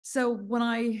So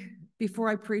before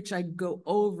I preach, I go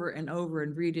over and over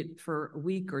and read it for a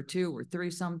week or two or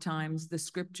three sometimes, the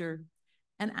scripture.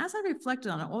 And as I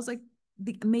reflected on it, I was like,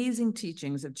 the amazing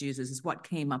teachings of Jesus is what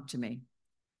came up to me.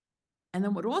 And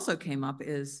then what also came up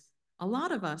is a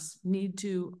lot of us need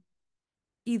to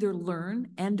either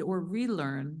learn and or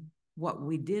relearn what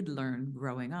we did learn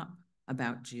growing up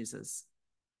about Jesus.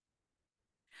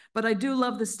 But I do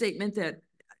love the statement that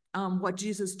what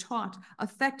Jesus taught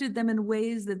affected them in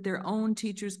ways that their own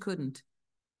teachers couldn't.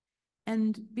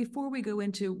 And before we go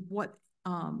into what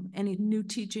any new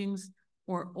teachings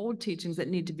or old teachings that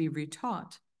need to be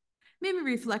retaught, made me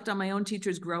reflect on my own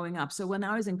teachers growing up. So when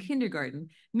I was in kindergarten,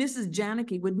 Mrs.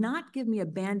 Janicki would not give me a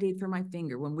Band-Aid for my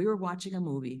finger when we were watching a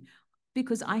movie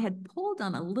because I had pulled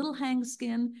on a little hang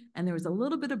skin and there was a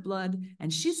little bit of blood,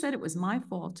 and she said it was my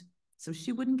fault, so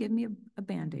she wouldn't give me a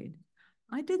Band-Aid.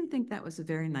 I didn't think that was a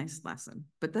very nice lesson,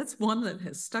 but that's one that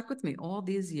has stuck with me all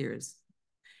these years.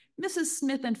 Mrs.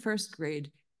 Smith in first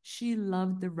grade, she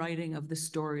loved the writing of the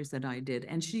stories that I did,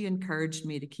 and she encouraged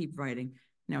me to keep writing.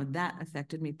 Now, that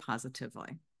affected me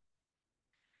positively.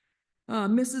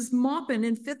 Mrs. Maupin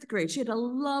in fifth grade, she had a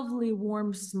lovely,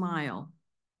 warm smile,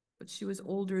 but she was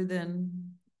older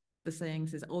than, the saying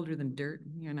says, older than dirt,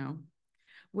 you know.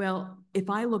 Well, if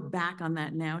I look back on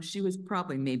that now, she was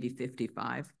probably maybe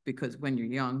 55, because when you're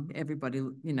young, everybody,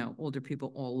 you know, older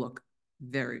people all look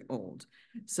very old.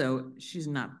 So she's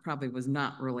not, probably was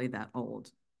not really that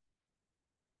old.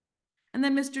 And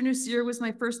then Mr. Nusier was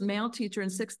my first male teacher in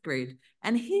sixth grade,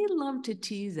 and he loved to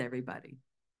tease everybody.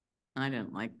 I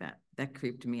didn't like that. That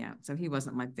creeped me out. So he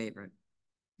wasn't my favorite.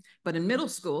 But in middle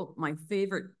school,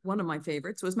 one of my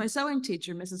favorites was my sewing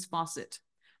teacher, Mrs. Fawcett.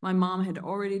 My mom had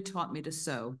already taught me to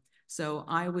sew, so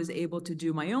I was able to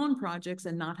do my own projects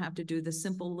and not have to do the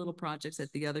simple little projects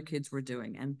that the other kids were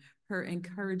doing. And her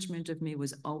encouragement of me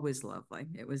was always lovely.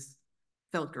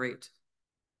 Felt great.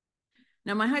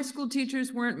 Now, my high school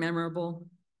teachers weren't memorable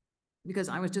because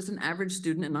I was just an average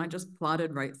student and I just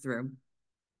plodded right through.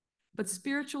 But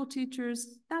spiritual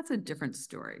teachers, that's a different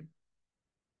story.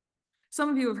 Some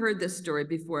of you have heard this story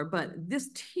before, but this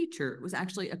teacher was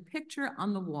actually a picture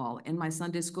on the wall in my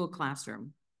Sunday school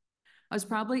classroom. I was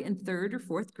probably in third or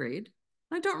fourth grade.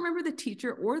 I don't remember the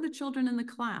teacher or the children in the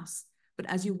class, but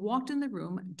as you walked in the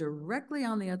room, directly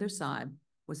on the other side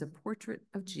was a portrait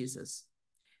of Jesus.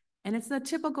 And it's the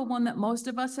typical one that most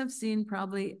of us have seen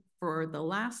probably for the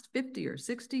last 50 or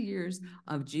 60 years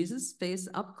of Jesus' face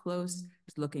up close,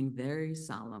 looking very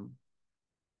solemn.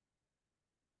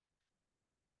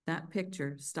 That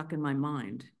picture stuck in my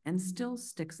mind and still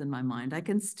sticks in my mind. I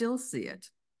can still see it.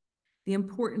 The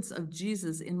importance of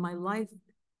Jesus in my life,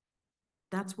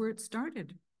 that's where it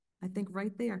started. I think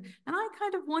right there. And I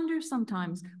kind of wonder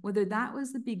sometimes whether that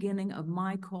was the beginning of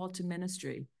my call to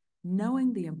ministry,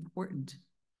 knowing the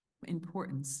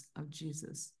importance of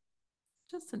Jesus.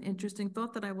 Just an interesting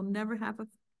thought that I will never have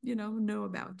know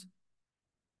about.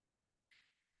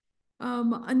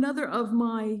 Another of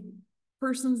my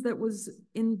persons that was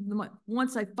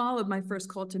once I followed my first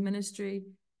call to ministry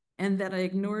and that I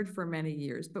ignored for many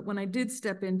years. But when I did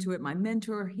step into it, my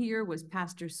mentor here was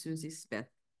Pastor Susie Smith.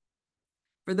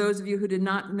 For those of you who did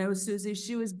not know Susie,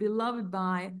 she was beloved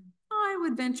by, I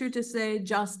would venture to say,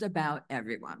 just about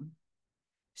everyone.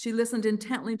 She listened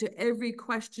intently to every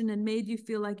question and made you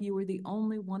feel like you were the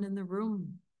only one in the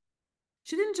room.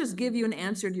 She didn't just give you an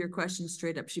answer to your question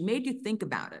straight up. She made you think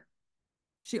about it.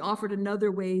 She offered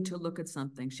another way to look at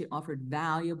something. She offered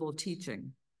valuable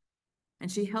teaching.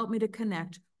 And she helped me to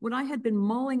connect what I had been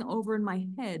mulling over in my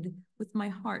head with my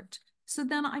heart, so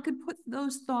then I could put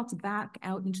those thoughts back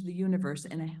out into the universe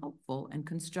in a helpful and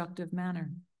constructive manner.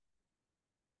 And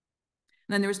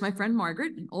then there was my friend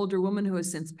Margaret, an older woman who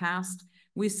has since passed.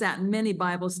 We sat in many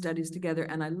Bible studies together,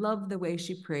 and I loved the way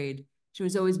she prayed. She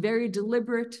was always very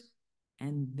deliberate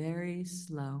and very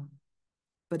slow,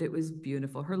 but it was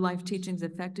beautiful. Her life teachings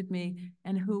affected me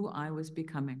and who I was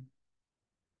becoming.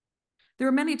 There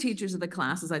were many teachers of the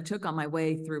classes I took on my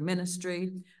way through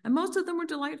ministry, and most of them were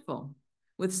delightful.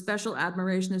 With special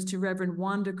admiration as to Reverend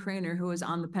Wanda Craner, who was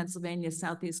on the Pennsylvania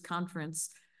Southeast Conference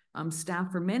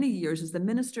staff for many years as the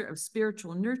Minister of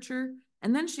Spiritual Nurture,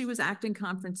 and then she was acting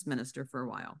conference minister for a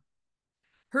while.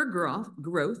 Her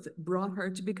growth brought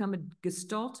her to become a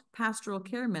Gestalt pastoral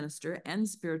care minister and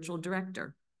spiritual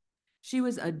director. She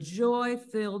was a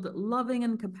joy-filled, loving,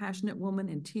 and compassionate woman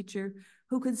and teacher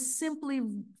who could simply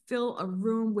fill a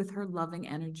room with her loving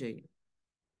energy.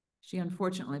 She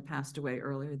unfortunately passed away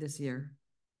earlier this year.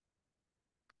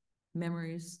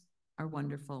 Memories are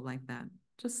wonderful like that,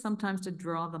 just sometimes to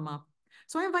draw them up.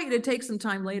 So I invite you to take some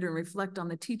time later and reflect on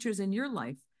the teachers in your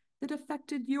life that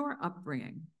affected your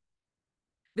upbringing.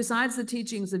 Besides the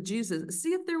teachings of Jesus,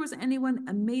 see if there was anyone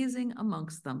amazing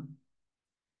amongst them.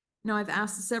 Now, I've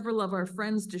asked several of our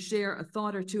friends to share a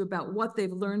thought or two about what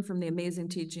they've learned from the amazing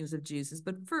teachings of Jesus.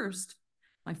 But first,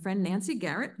 my friend Nancy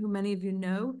Garrett, who many of you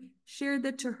know, shared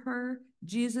that to her,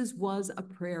 Jesus was a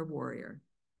prayer warrior.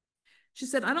 She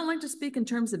said, I don't like to speak in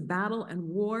terms of battle and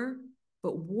war,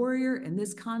 but warrior in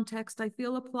this context, I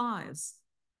feel applies.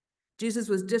 Jesus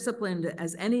was disciplined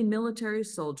as any military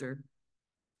soldier.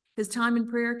 His time in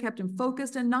prayer kept him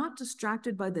focused and not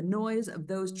distracted by the noise of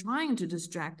those trying to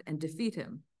distract and defeat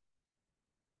him.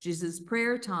 Jesus'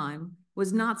 prayer time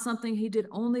was not something he did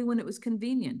only when it was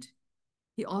convenient.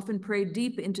 He often prayed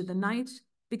deep into the night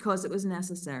because it was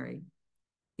necessary.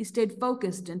 He stayed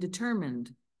focused and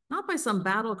determined, not by some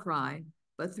battle cry,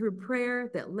 but through prayer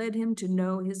that led him to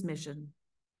know his mission.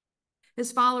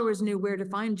 His followers knew where to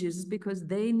find Jesus because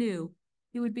they knew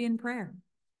he would be in prayer.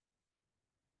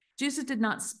 Jesus did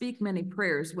not speak many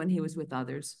prayers when he was with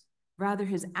others. Rather,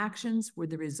 his actions were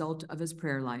the result of his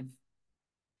prayer life.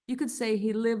 You could say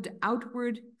he lived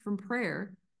outward from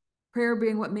prayer, prayer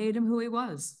being what made him who he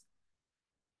was.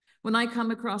 When I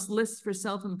come across lists for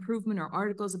self-improvement or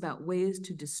articles about ways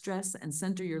to distress and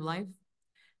center your life,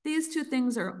 these two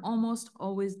things are almost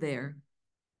always there.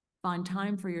 Find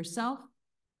time for yourself,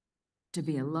 to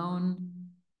be alone,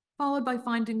 followed by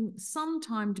finding some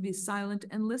time to be silent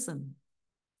and listen.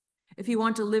 If you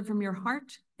want to live from your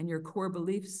heart and your core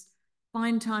beliefs,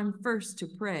 find time first to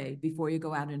pray before you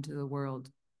go out into the world.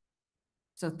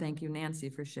 So thank you, Nancy,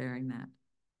 for sharing that.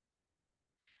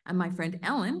 And my friend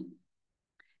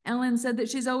Ellen said that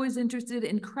she's always interested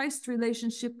in Christ's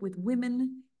relationship with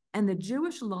women and the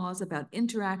Jewish laws about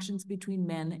interactions between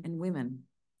men and women.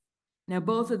 Now,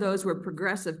 both of those were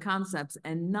progressive concepts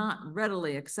and not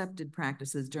readily accepted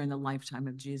practices during the lifetime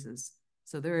of Jesus.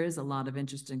 So there is a lot of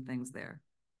interesting things there.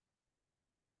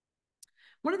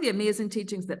 One of the amazing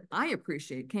teachings that I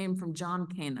appreciate came from John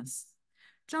Canis.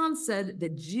 John said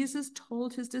that Jesus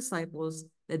told his disciples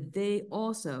that they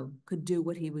also could do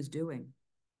what he was doing.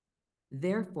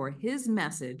 Therefore, his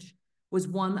message was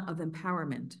one of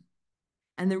empowerment,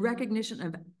 and the recognition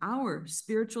of our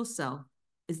spiritual self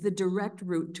is the direct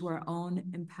route to our own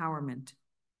empowerment.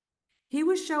 He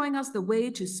was showing us the way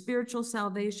to spiritual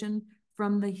salvation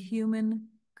from the human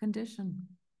condition.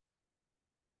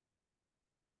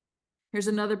 Here's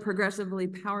another progressively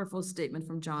powerful statement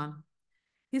from John.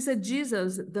 He said,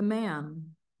 Jesus, the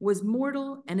man, was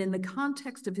mortal and in the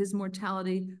context of his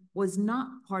mortality was not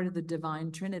part of the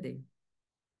divine Trinity.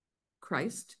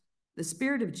 Christ, the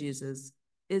Spirit of Jesus,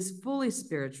 is fully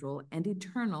spiritual and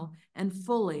eternal and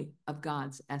fully of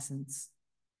God's essence.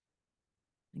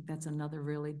 I think that's another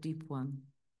really deep one.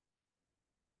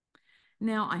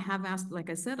 Now, I have asked, like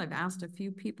I said, I've asked a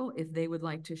few people if they would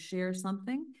like to share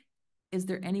something. Is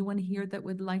there anyone here that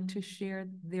would like to share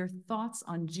their thoughts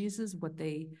on Jesus, what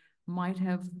they might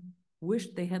have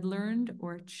wished they had learned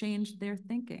or changed their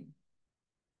thinking?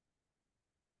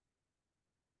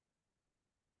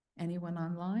 Anyone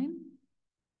online?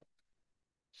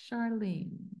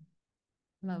 Charlene.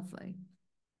 Lovely.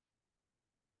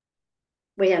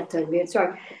 We have to unmute,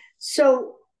 sorry.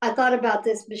 So I thought about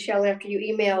this, Michele, after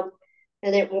you emailed,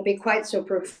 and it won't be quite so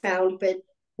profound, but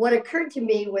what occurred to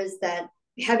me was that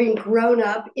having grown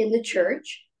up in the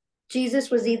church, Jesus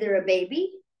was either a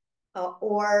baby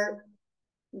or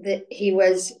that he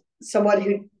was someone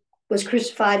who was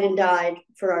crucified and died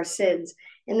for our sins.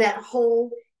 And that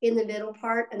whole in the middle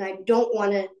part, and I don't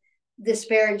want to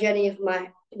disparage any of my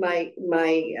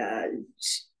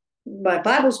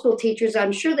Bible school teachers.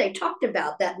 I'm sure they talked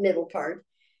about that middle part,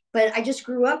 but I just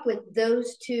grew up with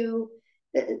those two,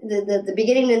 the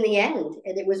beginning and the end.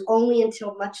 And it was only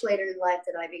until much later in life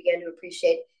that I began to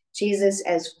appreciate Jesus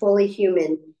as fully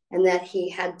human and that he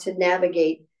had to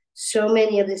navigate so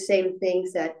many of the same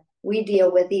things that we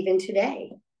deal with even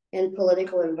today in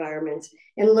political environments.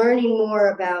 And learning more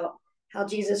about how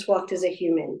Jesus walked as a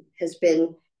human has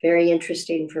been very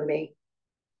interesting for me.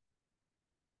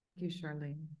 Thank you,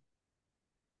 Charlene.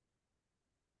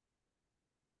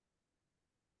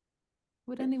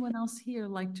 Would anyone else here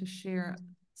like to share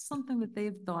something that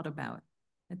they've thought about,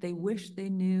 that they wish they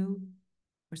knew,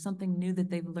 or something new that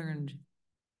they've learned?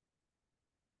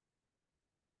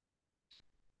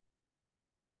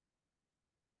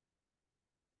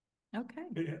 Okay.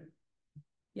 Yeah.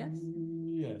 Yes?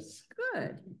 Yes.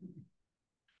 Good.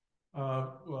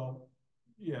 Well,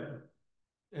 yeah.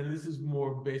 And this is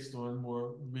more based on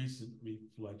more recent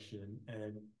reflection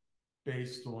and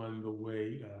based on the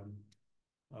way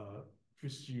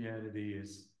Christianity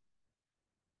is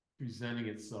presenting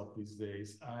itself these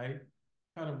days. I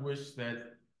kind of wish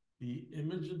that the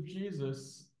image of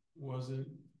Jesus wasn't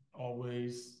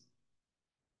always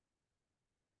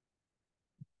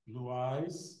blue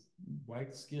eyes,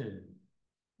 white skin.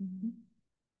 Mhm.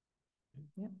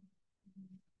 Yep.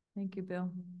 Thank you,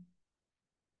 Bill.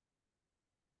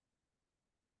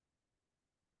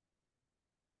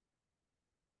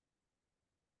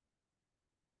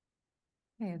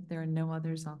 Okay, if there are no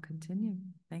others, I'll continue.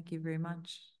 Thank you very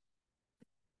much.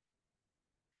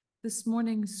 This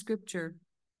morning's scripture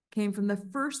came from the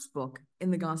first book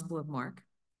in the Gospel of Mark.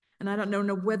 And I don't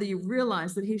know whether you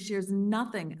realize that he shares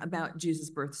nothing about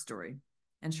Jesus' birth story.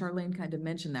 And Charlene kind of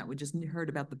mentioned that. We just heard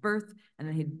about the birth, and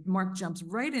then Mark jumps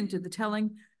right into the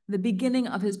telling the beginning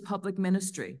of his public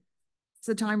ministry. It's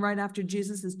the time right after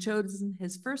Jesus has chosen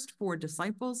his first 4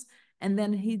 disciples, and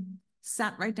then he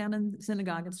sat right down in the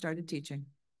synagogue and started teaching.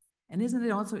 And isn't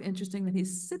it also interesting that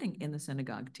he's sitting in the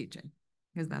synagogue teaching?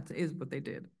 Because that is what they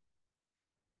did.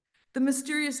 The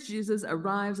mysterious Jesus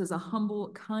arrives as a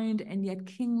humble, kind, and yet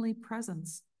kingly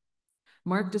presence.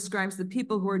 Mark describes the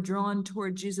people who are drawn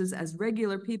toward Jesus as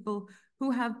regular people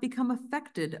who have become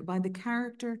affected by the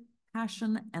character,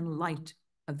 passion, and light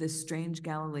of this strange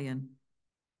Galilean.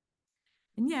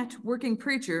 And yet, working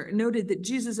preacher noted that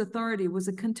Jesus' authority was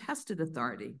a contested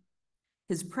authority.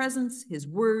 His presence, his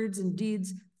words, and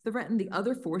deeds threatened the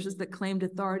other forces that claimed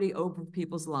authority over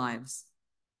people's lives.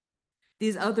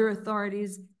 These other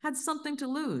authorities had something to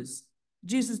lose.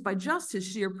 Jesus, by just his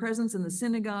sheer presence in the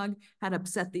synagogue, had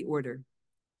upset the order.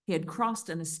 He had crossed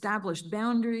an established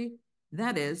boundary.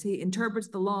 That is, he interprets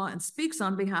the law and speaks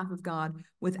on behalf of God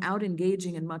without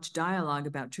engaging in much dialogue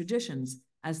about traditions,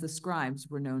 as the scribes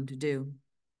were known to do.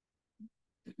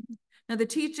 Now, the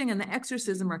teaching and the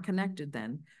exorcism are connected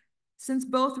then, since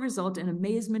both result in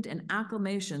amazement and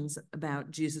acclamations about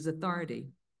Jesus' authority.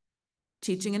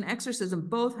 Teaching and exorcism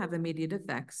both have immediate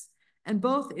effects, and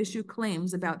both issue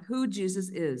claims about who Jesus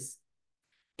is.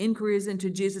 Inquiries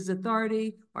into Jesus'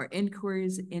 authority are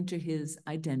inquiries into his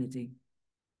identity.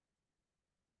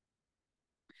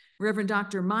 Reverend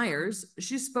Dr. Myers,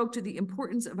 she spoke to the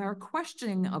importance of our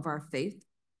questioning of our faith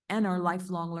and our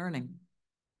lifelong learning.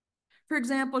 For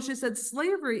example, she said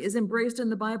slavery is embraced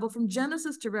in the Bible from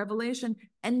Genesis to Revelation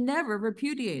and never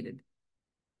repudiated.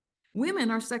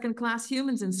 Women are second-class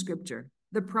humans in Scripture,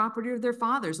 the property of their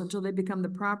fathers until they become the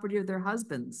property of their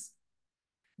husbands.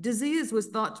 Disease was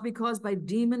thought to be caused by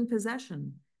demon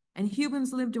possession, and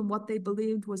humans lived in what they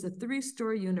believed was a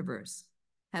 3-story universe: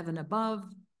 heaven above,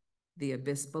 the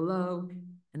abyss below,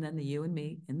 and then the you and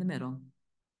me in the middle.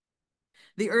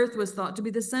 The earth was thought to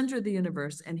be the center of the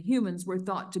universe, and humans were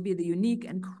thought to be the unique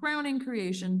and crowning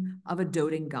creation of a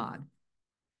doting God.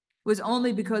 It was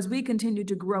only because we continued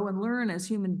to grow and learn as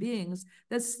human beings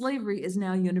that slavery is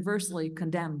now universally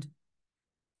condemned.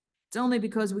 It's only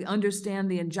because we understand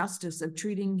the injustice of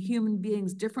treating human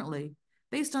beings differently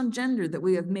based on gender that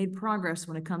we have made progress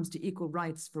when it comes to equal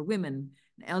rights for women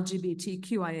and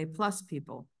LGBTQIA+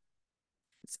 people.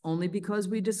 It's only because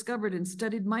we discovered and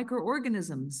studied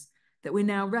microorganisms that we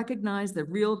now recognize the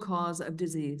real cause of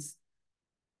disease.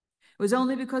 It was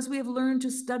only because we have learned to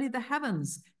study the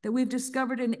heavens that we've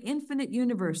discovered an infinite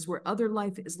universe where other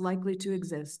life is likely to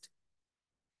exist.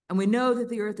 And we know that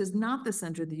the earth is not the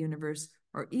center of the universe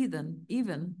or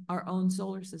even our own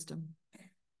solar system.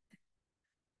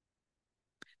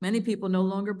 Many people no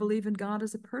longer believe in God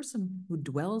as a person who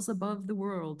dwells above the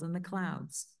world and the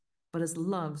clouds, but as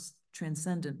love's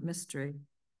transcendent mystery,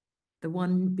 the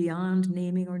one beyond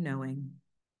naming or knowing.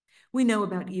 We know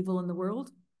about evil in the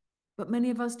world, but many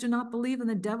of us do not believe in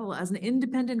the devil as an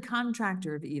independent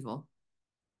contractor of evil.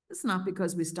 It's not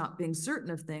because we stopped being certain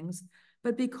of things,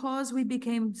 but because we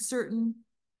became certain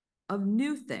of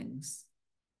new things.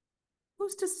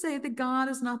 Who's to say that God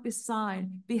is not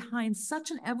behind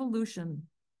such an evolution?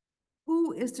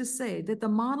 Who is to say that the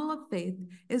model of faith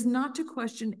is not to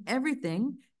question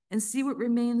everything and see what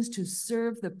remains to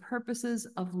serve the purposes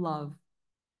of love?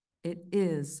 It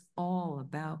is all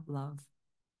about love.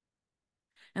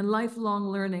 And lifelong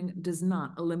learning does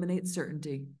not eliminate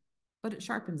certainty, but it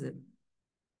sharpens it.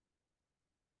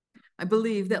 I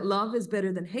believe that love is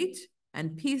better than hate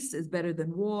and peace is better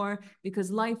than war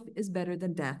because life is better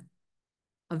than death.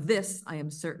 Of this, I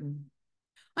am certain.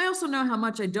 I also know how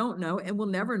much I don't know and will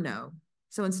never know.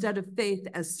 So instead of faith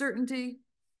as certainty,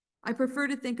 I prefer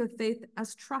to think of faith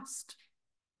as trust.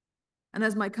 And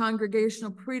as my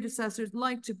congregational predecessors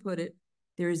like to put it,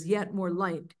 there is yet more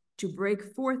light to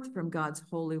break forth from God's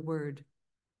holy word.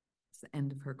 It's the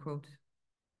end of her quote.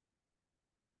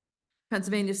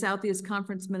 Pennsylvania Southeast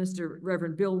Conference Minister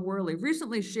Reverend Bill Worley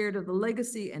recently shared of the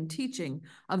legacy and teaching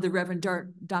of the Reverend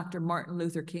Dr. Martin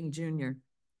Luther King Jr.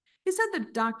 He said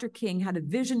that Dr. King had a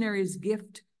visionary's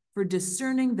gift for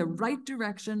discerning the right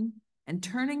direction and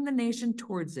turning the nation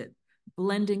towards it,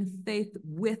 blending faith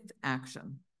with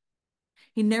action.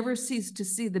 He never ceased to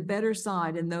see the better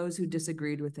side in those who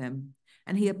disagreed with him,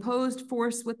 and he opposed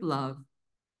force with love.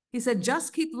 He said,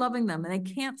 just keep loving them, and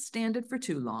they can't stand it for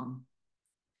too long.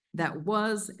 That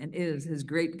was and is his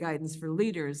great guidance for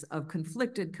leaders of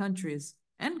conflicted countries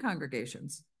and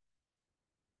congregations.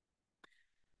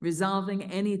 Resolving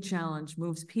any challenge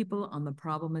moves people on the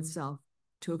problem itself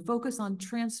to a focus on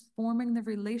transforming the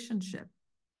relationship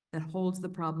that holds the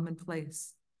problem in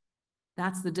place.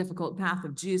 That's the difficult path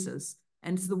of Jesus,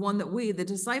 and it's the one that we, the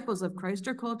disciples of Christ,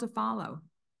 are called to follow.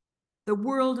 The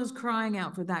world is crying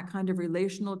out for that kind of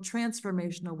relational,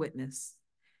 transformational witness.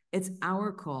 It's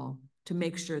our call to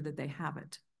make sure that they have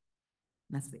it.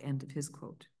 And that's the end of his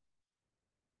quote.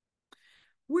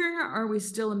 Where are we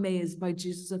still amazed by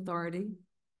Jesus' authority,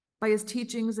 by his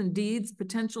teachings and deeds'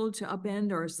 potential to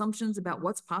upend our assumptions about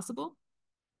what's possible?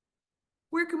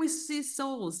 Where can we see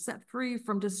souls set free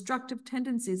from destructive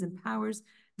tendencies and powers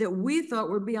that we thought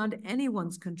were beyond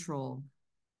anyone's control?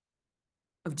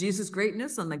 Of Jesus'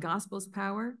 greatness and the gospel's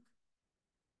power?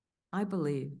 I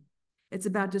believe it's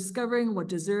about discovering what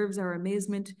deserves our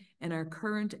amazement in our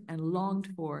current and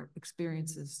longed-for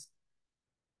experiences.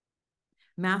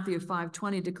 Matthew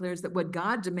 5:20 declares that what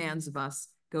God demands of us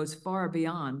goes far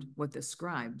beyond what the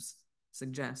scribes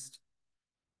suggest.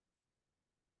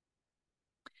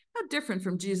 How different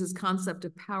from Jesus' concept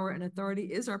of power and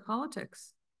authority is our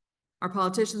politics. Our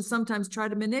politicians sometimes try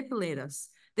to manipulate us.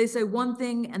 They say one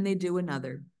thing and they do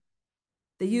another.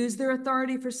 They use their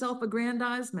authority for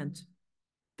self-aggrandizement.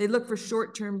 They look for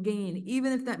short-term gain,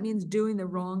 even if that means doing the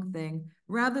wrong thing,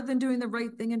 rather than doing the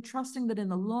right thing and trusting that in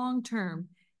the long term,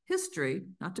 history,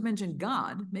 not to mention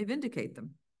God, may vindicate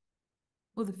them.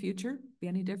 Will the future be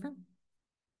any different?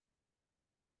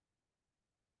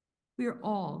 We are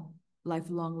all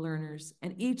lifelong learners,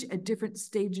 and each at different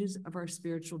stages of our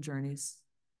spiritual journeys.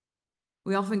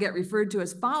 We often get referred to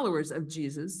as followers of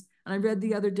Jesus, and I read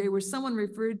the other day where someone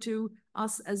referred to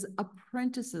us as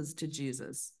apprentices to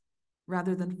Jesus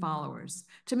rather than followers.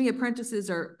 To me, apprentices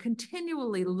are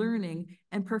continually learning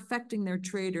and perfecting their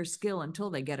trade or skill until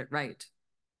they get it right.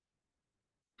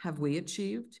 Have we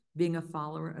achieved being a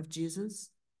follower of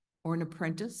Jesus or an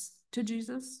apprentice to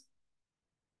Jesus?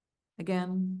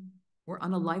 Again, we're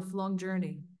on a lifelong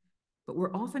journey, but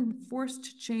we're often forced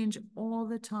to change all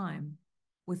the time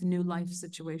with new life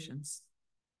situations.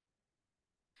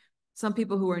 Some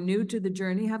people who are new to the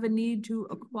journey have a need to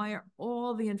acquire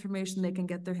all the information they can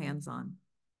get their hands on.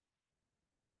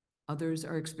 Others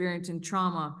are experiencing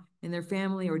trauma in their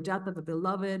family or death of a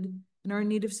beloved and are in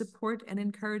need of support and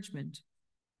encouragement.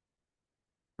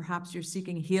 Perhaps you're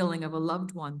seeking healing of a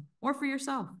loved one or for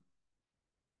yourself.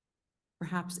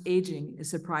 Perhaps aging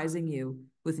is surprising you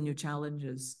with new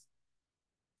challenges.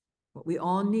 What we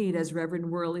all need, as Reverend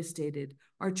Worley stated,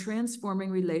 are transforming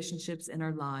relationships in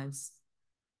our lives.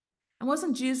 And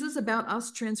wasn't Jesus about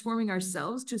us transforming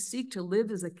ourselves to seek to live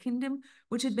as a kingdom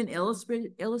which had been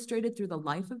illustrated through the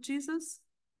life of Jesus?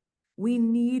 We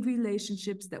need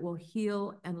relationships that will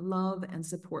heal and love and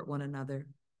support one another.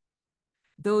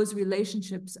 Those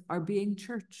relationships are being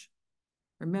church.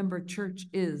 Remember, church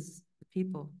is the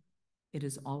people. It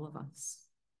is all of us.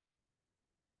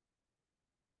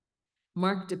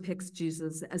 Mark depicts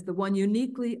Jesus as the one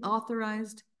uniquely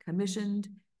authorized, commissioned,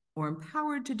 or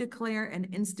empowered to declare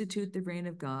and institute the reign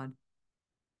of God.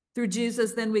 Through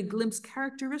Jesus, then, we glimpse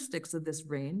characteristics of this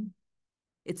reign.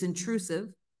 It's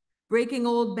intrusive, breaking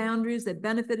old boundaries that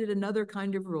benefited another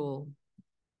kind of rule.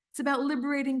 It's about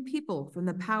liberating people from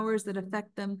the powers that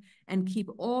affect them and keep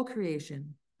all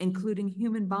creation, including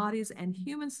human bodies and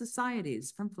human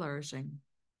societies, from flourishing.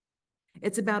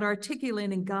 It's about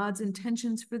articulating God's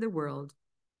intentions for the world,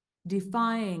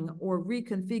 defying or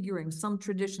reconfiguring some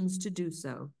traditions to do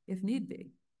so, if need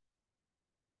be.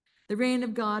 The reign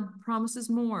of God promises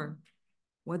more,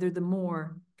 whether the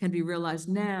more can be realized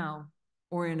now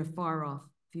or in a far-off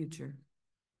future.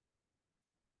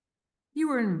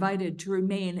 You are invited to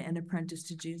remain an apprentice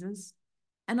to Jesus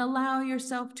and allow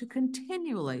yourself to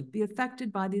continually be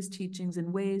affected by these teachings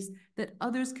in ways that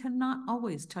others cannot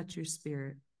always touch your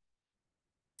spirit.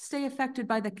 Stay affected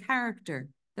by the character,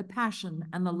 the passion,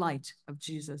 and the light of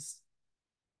Jesus.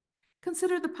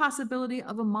 Consider the possibility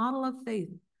of a model of faith,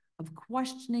 of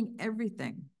questioning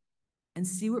everything, and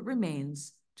see what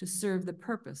remains to serve the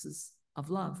purposes of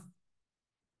love.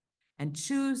 And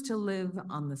choose to live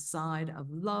on the side of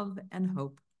love and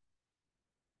hope.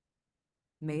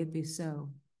 May it be so.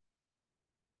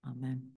 Amen.